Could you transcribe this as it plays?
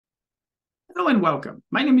Hello and welcome.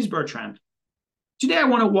 My name is Bertrand. Today I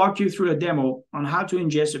want to walk you through a demo on how to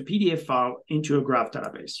ingest a PDF file into a graph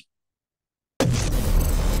database.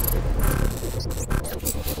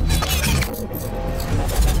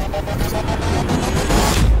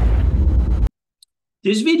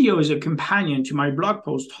 This video is a companion to my blog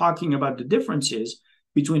post talking about the differences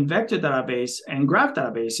between vector database and graph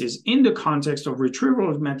databases in the context of retrieval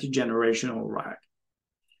augmented generation or RAG.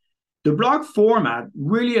 The blog format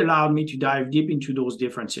really allowed me to dive deep into those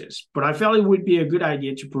differences, but I felt it would be a good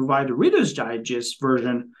idea to provide a Reader's Digest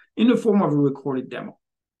version in the form of a recorded demo.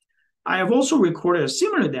 I have also recorded a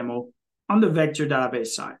similar demo on the vector database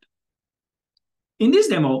side. In this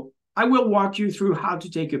demo, I will walk you through how to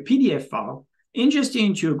take a PDF file, ingest it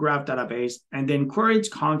into a graph database, and then query its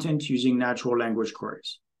content using natural language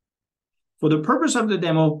queries. For the purpose of the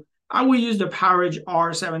demo, I will use the PowerEdge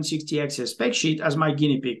R760XS spec sheet as my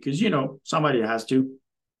guinea pig because, somebody has to.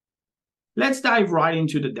 Let's dive right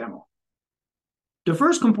into the demo. The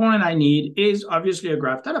first component I need is obviously a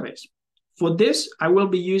graph database. For this, I will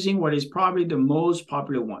be using what is probably the most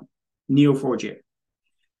popular one, Neo4j.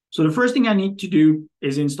 So the first thing I need to do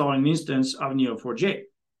is install an instance of Neo4j.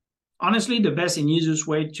 Honestly, the best and easiest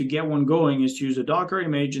way to get one going is to use a Docker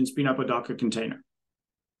image and spin up a Docker container.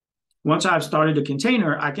 Once I've started the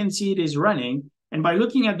container, I can see it is running, and by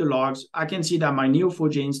looking at the logs, I can see that my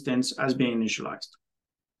Neo4j instance has been initialized.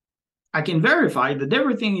 I can verify that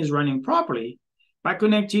everything is running properly by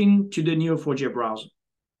connecting to the Neo4j browser.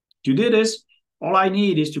 To do this, all I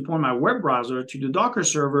need is to point my web browser to the Docker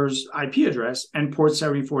server's IP address and port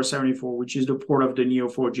 7474, which is the port of the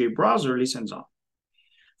Neo4j browser listens on.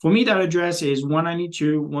 For me, that address is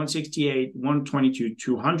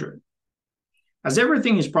 192.168.122.200. As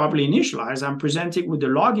everything is properly initialized, I'm presented with the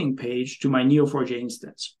logging page to my Neo4j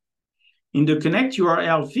instance. In the connect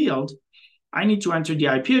URL field, I need to enter the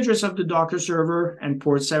IP address of the Docker server and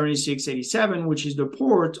port 7687, which is the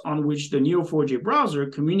port on which the Neo4j browser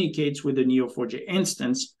communicates with the Neo4j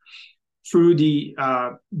instance through the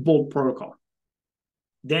Bolt protocol.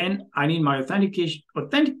 Then I need my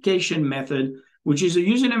authentication method, which is a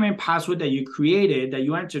username and password that you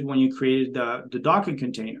entered when you created the Docker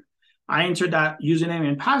container. I enter that username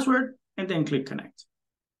and password and then click connect.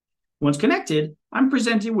 Once connected, I'm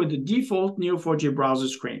presented with the default Neo4j browser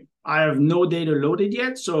screen. I have no data loaded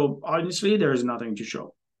yet, so honestly, there is nothing to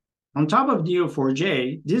show. On top of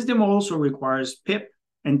Neo4j, this demo also requires pip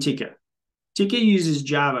and Tika. Tika uses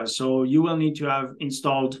Java, so you will need to have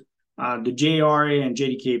installed the JRA and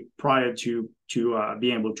JDK prior to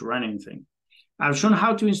being able to run anything. I've shown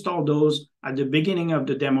how to install those at the beginning of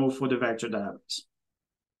the demo for the vector database.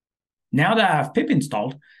 Now that I have pip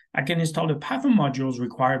installed, I can install the Python modules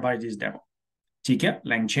required by this demo: Tika,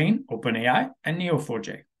 LangChain, OpenAI, and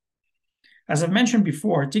Neo4j. As I've mentioned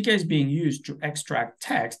before, Tika is being used to extract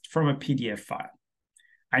text from a PDF file.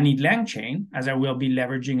 I need LangChain, as I will be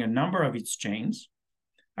leveraging a number of its chains.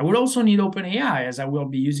 I will also need OpenAI, as I will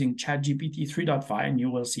be using ChatGPT 3.5, and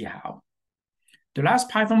you will see how. The last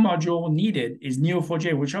Python module needed is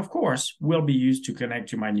Neo4j, which of course will be used to connect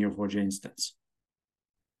to my Neo4j instance.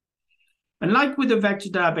 Unlike with the vector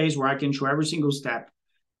database where I can show every single step,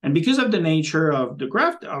 and because of the nature of the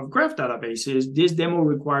graph databases, this demo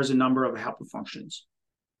requires a number of helper functions.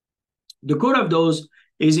 The code of those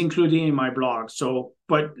is included in my blog.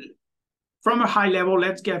 But from a high level,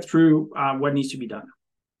 let's get through what needs to be done.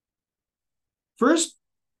 First,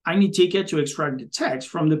 I need Tika to extract the text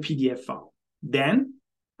from the PDF file. Then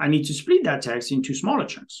I need to split that text into smaller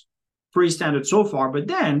chunks. Pretty standard so far, but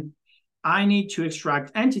then I need to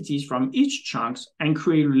extract entities from each chunks and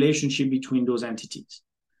create a relationship between those entities.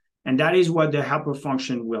 And that is what the helper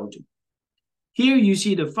function will do. Here you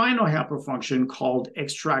see the final helper function called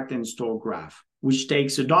extract and store graph, which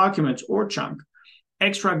takes a document or chunk,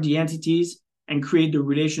 extract the entities, and create the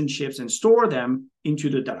relationships and store them into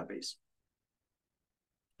the database.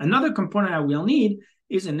 Another component I will need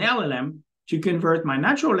is an LLM to convert my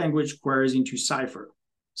natural language queries into Cypher.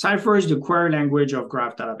 Cypher is the query language of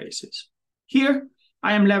graph databases. Here,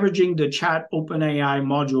 I am leveraging the Chat OpenAI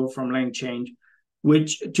module from LangChain,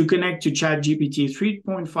 to connect to ChatGPT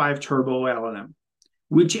 3.5 Turbo LLM.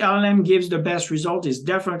 Which LLM gives the best result is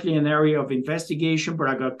definitely an area of investigation, but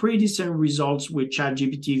I got pretty decent results with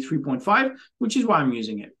ChatGPT 3.5, which is why I'm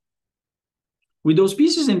using it. With those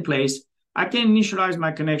pieces in place, I can initialize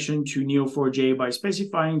my connection to Neo4j by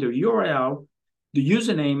specifying the URL, the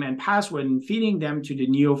username, and password, and feeding them to the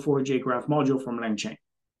Neo4j graph module from LangChain.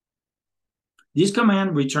 This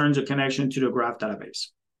command returns a connection to the graph database.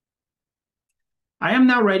 I am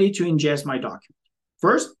now ready to ingest my document.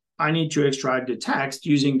 First, I need to extract the text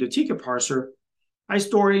using the Tika parser. I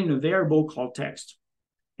store it in a variable called text,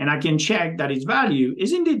 and I can check that its value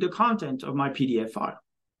is indeed the content of my PDF file.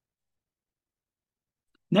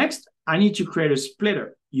 Next, I need to create a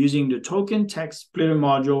splitter using the token text splitter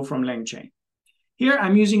module from LangChain. Here,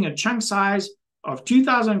 I'm using a chunk size of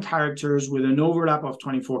 2,000 characters with an overlap of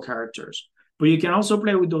 24 characters. But you can also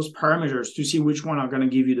play with those parameters to see which one are going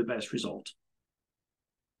to give you the best result.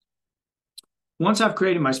 Once I've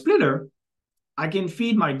created my splitter, I can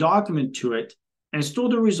feed my document to it and store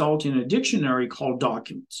the result in a dictionary called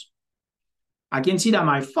documents. I can see that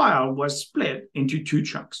my file was split into 2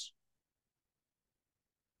 chunks.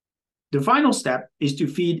 The final step is to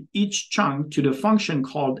feed each chunk to the function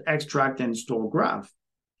called extract and store graph.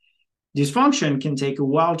 This function can take a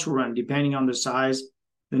while to run depending on the size,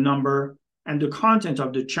 the number, and the content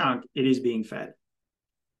of the chunk it is being fed.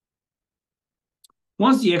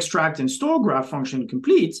 Once the extract and store graph function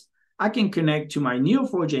completes, I can connect to my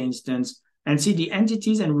Neo4j instance and see the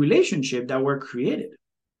entities and relationships that were created.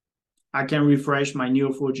 I can refresh my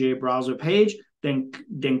Neo4j browser page, then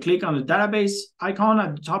click on the database icon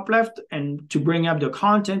at the top left and to bring up the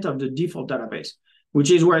content of the default database, which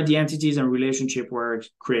is where the entities and relationships were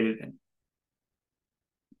created in.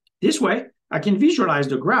 This way, I can visualize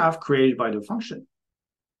the graph created by the function.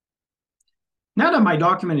 Now that my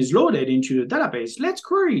document is loaded into the database, let's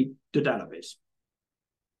query the database.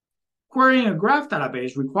 Querying a graph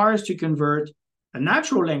database requires to convert a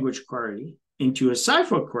natural language query into a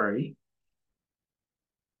Cypher query,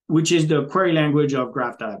 which is the query language of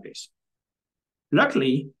graph database.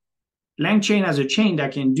 Luckily, LangChain has a chain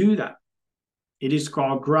that can do that. It is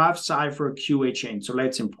called Graph Cypher QA chain, so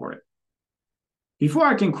let's import it. Before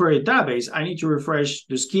I can query a database, I need to refresh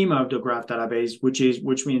the schema of the graph database,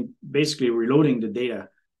 which means basically reloading the data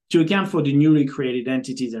to account for the newly created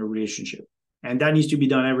entities and relationship. And that needs to be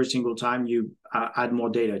done every single time you add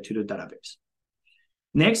more data to the database.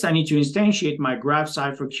 Next, I need to instantiate my Graph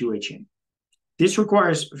Cypher QA chain. This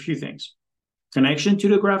requires a few things: connection to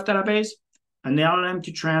the graph database, an LLM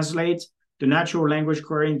to translate the natural language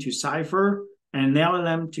query into Cypher, and an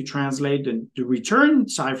LLM to translate the return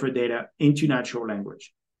Cypher data into natural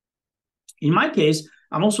language. In my case,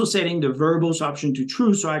 I'm also setting the verbose option to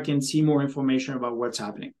true so I can see more information about what's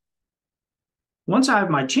happening. Once I have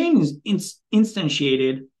my chain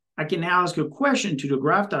instantiated, I can now ask a question to the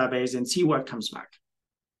graph database and see what comes back.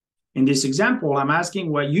 In this example, I'm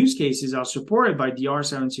asking what use cases are supported by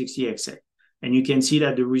DR760XA, and you can see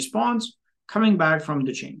that the response coming back from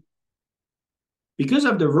the chain. Because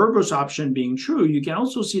of the verbose option being true, you can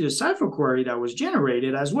also see the Cypher query that was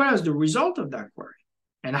generated as well as the result of that query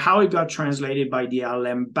and how it got translated by the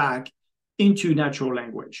LLM back into natural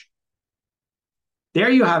language. There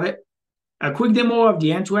you have it, a quick demo of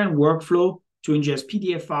the end-to-end workflow to ingest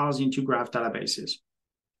PDF files into graph databases.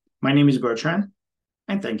 My name is Bertrand,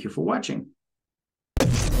 and thank you for watching.